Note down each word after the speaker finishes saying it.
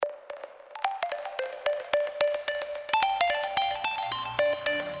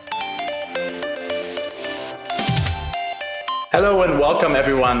Hello and welcome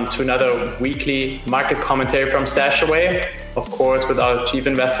everyone to another weekly market commentary from Stashaway. Of course, with our Chief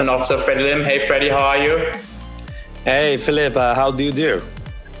Investment Officer, Freddie Lim. Hey, Freddie, how are you? Hey, Philip, how do you do?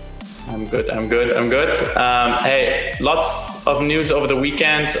 I'm good. Hey, lots of news over the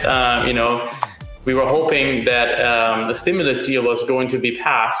weekend. We were hoping that the stimulus deal was going to be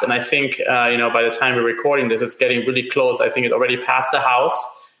passed. And I think, by the time we're recording this, it's getting really close. I think it already passed the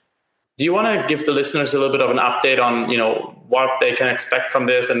House. Do you want to give the listeners a little bit of an update on, what they can expect from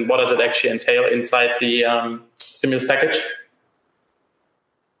this and what does it actually entail inside the stimulus package?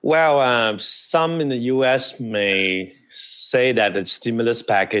 Well, some in the U.S. may say that the stimulus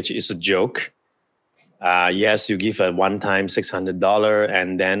package is a joke. Yes, you give a one-time $600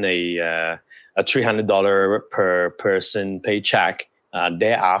 and then a $300 per person paycheck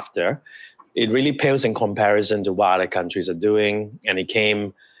thereafter. It really pales in comparison to what other countries are doing, and it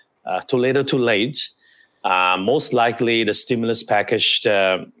came too little, too late. Most likely, the stimulus package,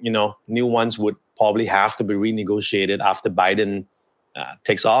 new ones would probably have to be renegotiated after Biden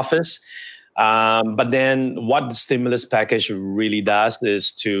takes office. But then what the stimulus package really does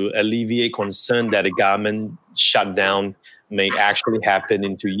is to alleviate concern that a government shutdown may actually happen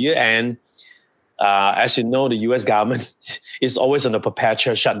into year-end. As you know, the U.S. government is always on a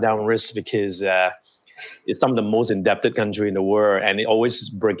perpetual shutdown risk because it's some of the most indebted country in the world, and it always is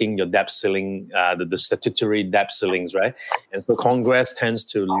breaking your debt ceiling, the statutory debt ceilings, right? And so Congress tends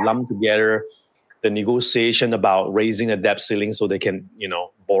to lump together the negotiation about raising the debt ceiling so they can,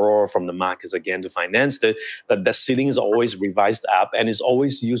 borrow from the markets again to finance it. But the ceiling is always revised up and is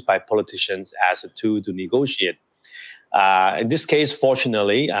always used by politicians as a tool to negotiate. In this case,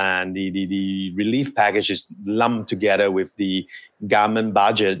 fortunately, the relief package is lumped together with the government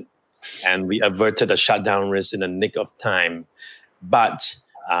budget, and we averted a shutdown risk in the nick of time. But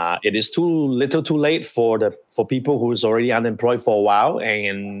it is too little, too late for people who's already unemployed for a while.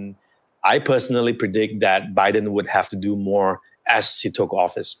 And I personally predict that Biden would have to do more as he took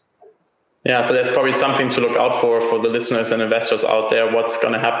office. Yeah, so that's probably something to look out for the listeners and investors out there. What's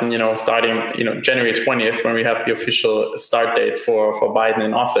going to happen, starting, January 20th, when we have the official start date for Biden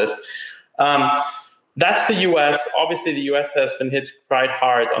in office. That's the U.S. Obviously, the U.S. has been hit quite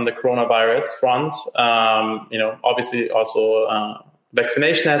hard on the coronavirus front. Obviously, also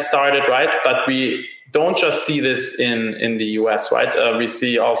vaccination has started, right? But we don't just see this in the U.S., right? We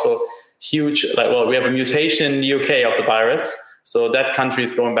see also huge, we have a mutation in the UK of the virus. So that country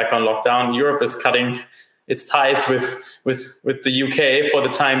is going back on lockdown. Europe is cutting its ties with the UK for the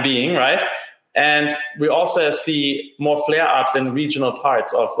time being, right? And we also see more flare-ups in regional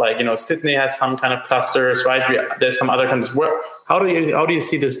parts of Sydney has some kind of clusters, right? There's some other countries. How do you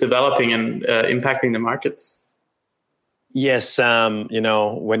see this developing and impacting the markets? Yes,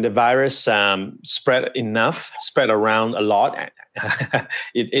 when the virus spread around a lot,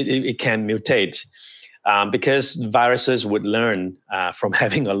 it can mutate. Because viruses would learn from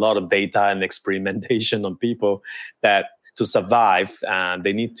having a lot of data and experimentation on people that to survive,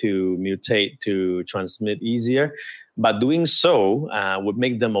 they need to mutate to transmit easier. But doing so would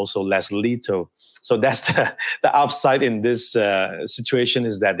make them also less lethal. So that's the upside in this situation,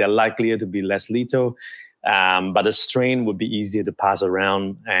 is that they're likelier to be less lethal. But the strain would be easier to pass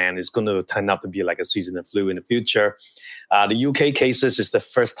around, and it's going to turn out to be like a seasonal flu in the future. The UK cases is the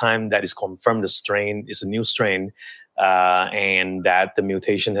first time that is confirmed the strain is a new strain, and that the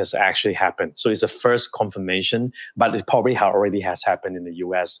mutation has actually happened. So it's the first confirmation, but it probably already has happened in the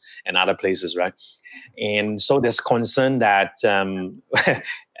US and other places, right? And so there's concern that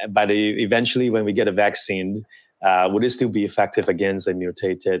eventually when we get a vaccine, would it still be effective against a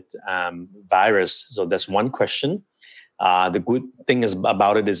mutated virus? So that's one question. The good thing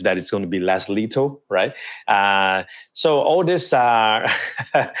about it is that it's going to be less lethal, right? So all this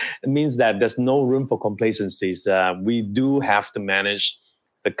means that there's no room for complacencies. We do have to manage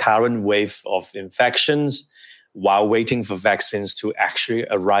the current wave of infections while waiting for vaccines to actually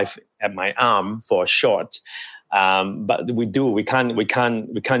arrive at my arm for a shot. But we can't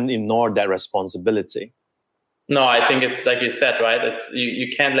ignore that responsibility. No, I think it's like you said, right? It's you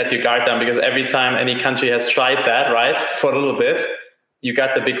can't let your guard down, because every time any country has tried that, right, for a little bit, you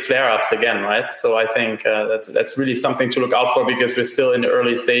got the big flare-ups again, right? So I think that's really something to look out for, because we're still in the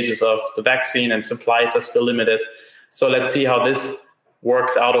early stages of the vaccine and supplies are still limited. So let's see how this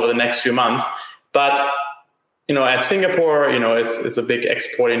works out over the next few months. But as Singapore, is a big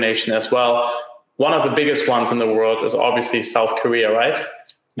exporting nation as well. One of the biggest ones in the world is obviously South Korea, right?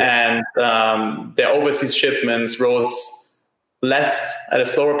 Yes. And their overseas shipments rose less at a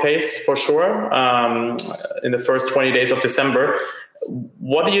slower pace, for sure, in the first 20 days of December.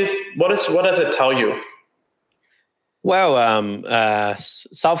 What does it tell you? Well,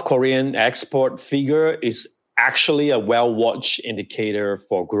 South Korean export figure is actually a well-watched indicator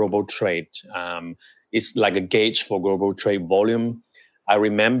for global trade. It's like a gauge for global trade volume. I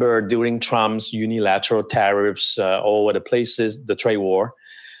remember during Trump's unilateral tariffs all over the places, the trade war,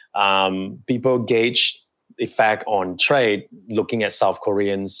 people gauged effect on trade looking at South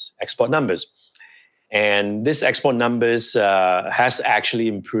Koreans' export numbers. And this export numbers has actually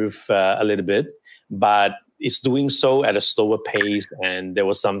improved a little bit, but it's doing so at a slower pace. And there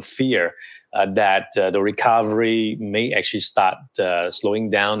was some fear that the recovery may actually start slowing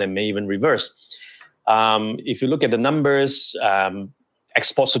down and may even reverse. If you look at the numbers,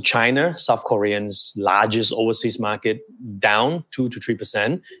 exports to China, South Korea's largest overseas market, down 2 to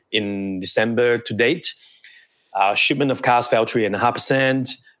 3% in December to date. Shipment of cars fell 3.5%.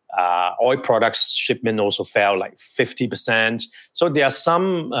 Oil products shipment also fell like 50%. So there are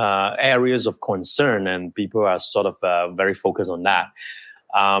some areas of concern, and people are sort of very focused on that.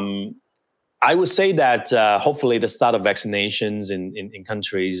 I would say that hopefully the start of vaccinations in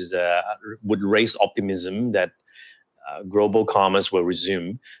countries would raise optimism that global commerce will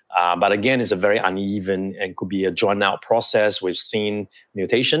resume. But again, it's a very uneven and could be a drawn-out process. We've seen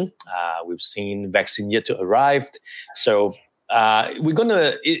mutation. We've seen vaccine yet to arrive. So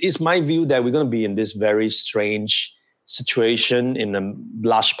it's my view that we're going to be in this very strange situation in the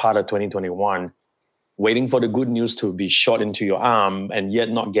last part of 2021, waiting for the good news to be shot into your arm and yet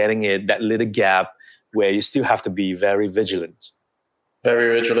not getting it, that little gap where you still have to be very vigilant.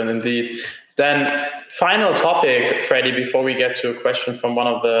 Very vigilant indeed. Then final topic, Freddie, before we get to a question from one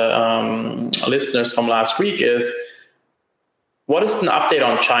of the listeners from last week is, what is an update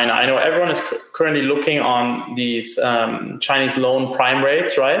on China? I know everyone is currently looking on these Chinese loan prime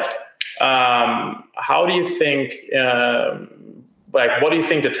rates, right? How do you think, what do you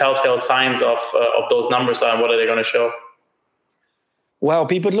think the telltale signs of those numbers are, and what are they going to show? Well,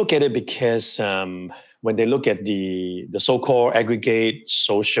 people look at it because when they look at the so-called aggregate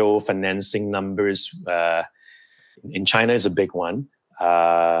social financing numbers, in China is a big one.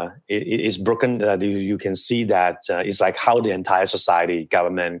 It is broken. You can see that it's like how the entire society,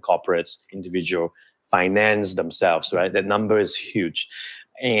 government, corporates, individual finance themselves, right? That number is huge.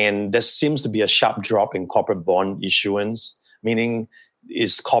 And there seems to be a sharp drop in corporate bond issuance, meaning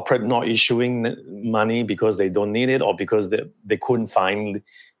is corporate not issuing money because they don't need it or because they couldn't find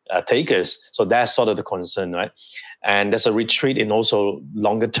takers. So that's sort of the concern, right? And there's a retreat in also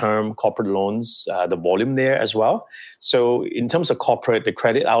longer term corporate loans, the volume there as well. So in terms of corporate, the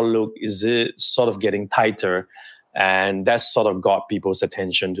credit outlook is sort of getting tighter. And that's sort of got people's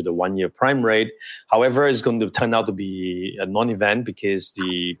attention to the 1-year prime rate. However, it's going to turn out to be a non-event because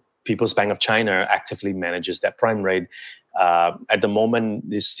the People's Bank of China actively manages that prime rate. At the moment,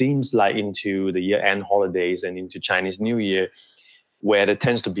 it seems like into the year-end holidays and into Chinese New Year, where there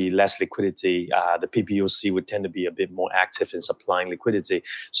tends to be less liquidity, the PBOC would tend to be a bit more active in supplying liquidity.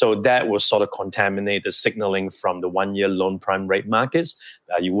 So that will sort of contaminate the signaling from the 1-year loan prime rate markets.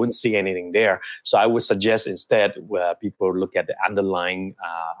 You wouldn't see anything there. So I would suggest instead where people look at the underlying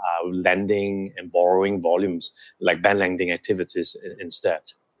lending and borrowing volumes, like bank lending activities instead.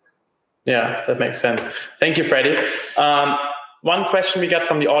 Yeah, that makes sense. Thank you, Freddie. One question we got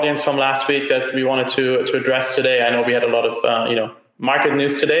from the audience from last week that we wanted to address today. I know we had a lot of market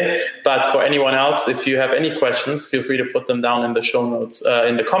news today, but for anyone else, if you have any questions, feel free to put them down in the show notes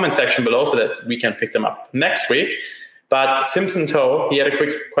in the comment section below so that we can pick them up next week. But Simpson Toe, he had a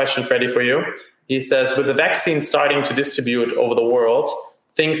quick question, Freddie, for you. He says, with the vaccine starting to distribute over the world,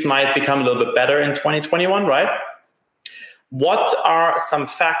 things might become a little bit better in 2021, right? What are some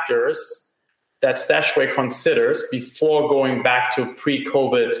factors that Stashaway considers before going back to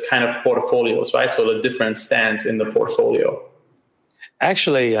pre-COVID kind of portfolios, right? So the different stance in the portfolio.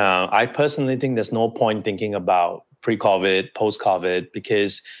 Actually, I personally think there's no point thinking about pre-COVID, post-COVID,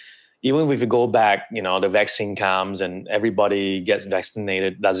 because even if you go back, the vaccine comes and everybody gets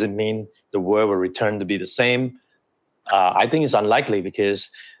vaccinated, does it mean the world will return to be the same? I think it's unlikely because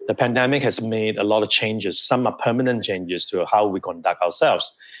the pandemic has made a lot of changes. Some are permanent changes to how we conduct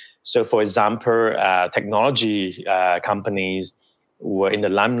ourselves. So, for example, technology companies were in the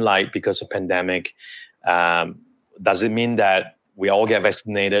limelight because of pandemic. Does it mean that we all get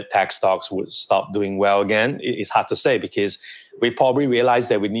vaccinated, tech stocks would stop doing well again? It's hard to say because we probably realize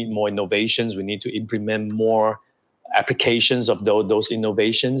that we need more innovations. We need to implement more applications of those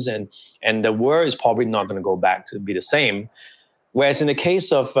innovations. And the world is probably not going to go back to be the same. Whereas in the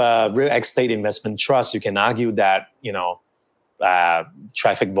case of real estate investment trusts, you can argue that,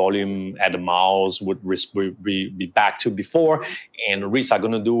 traffic volume at the malls would be back to before, and REITs are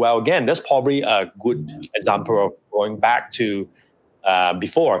going to do well again. That's probably a good example of going back to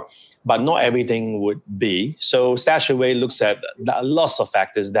before, but not everything would be. So StashAway looks at lots of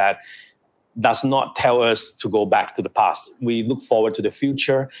factors that does not tell us to go back to the past. We look forward to the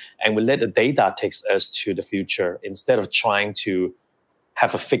future, and we let the data take us to the future instead of trying to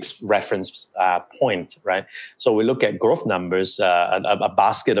have a fixed reference point, right? So we look at growth numbers, a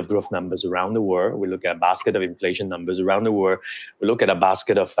basket of growth numbers around the world. We look at a basket of inflation numbers around the world. We look at a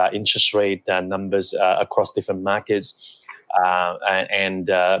basket of interest rate numbers across different markets, and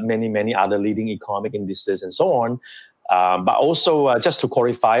many other leading economic indices and so on. But also, just to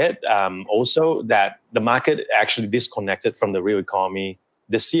qualify it, also that the market actually disconnected from the real economy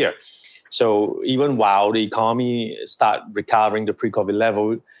this year. So even while the economy start recovering the pre-COVID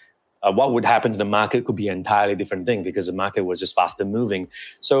level, what would happen to the market could be an entirely different thing because the market was just faster moving.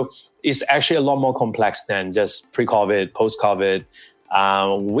 So it's actually a lot more complex than just pre-COVID, post-COVID.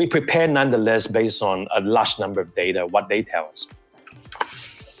 We prepare nonetheless based on a large number of data, what they tell us.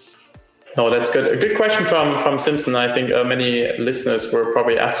 No, that's good. A good question from Simpson. I think many listeners were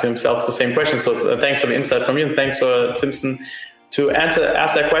probably asking themselves the same question. So thanks for the insight from you, and thanks for Simpson to ask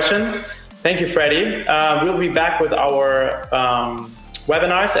that question. Thank you, Freddie. We'll be back with our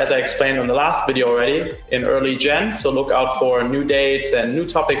webinars, as I explained on the last video already, in early Jan. So look out for new dates and new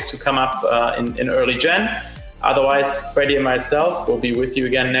topics to come up in early Jan. Otherwise, Freddie and myself will be with you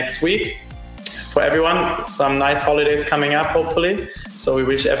again next week. For everyone, some nice holidays coming up, hopefully. So we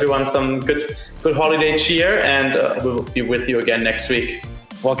wish everyone some good holiday cheer, and we'll be with you again next week.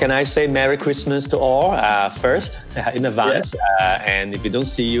 Well, can I say Merry Christmas to all first in advance? Yes. And if we don't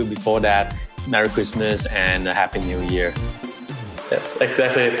see you before that, Merry Christmas and a Happy New Year. Yes,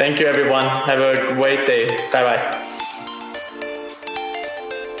 exactly. Thank you, everyone. Have a great day. Bye-bye.